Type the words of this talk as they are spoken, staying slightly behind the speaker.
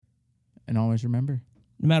And always remember,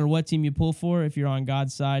 no matter what team you pull for, if you're on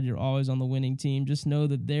God's side, you're always on the winning team. Just know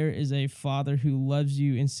that there is a Father who loves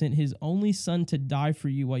you and sent his only Son to die for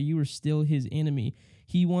you while you were still his enemy.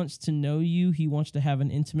 He wants to know you. He wants to have an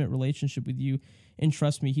intimate relationship with you. And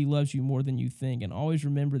trust me, he loves you more than you think. And always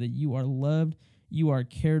remember that you are loved. You are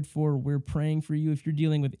cared for. We're praying for you. If you're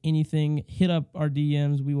dealing with anything, hit up our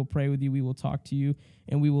DMs. We will pray with you. We will talk to you.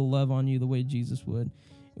 And we will love on you the way Jesus would.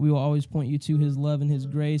 We will always point you to his love and his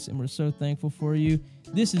grace. And we're so thankful for you.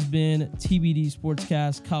 This has been TBD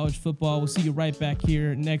Sportscast College Football. We'll see you right back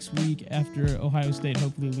here next week after Ohio State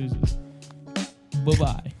hopefully loses.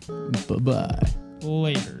 Bye-bye. bye-bye.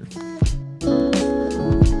 Later.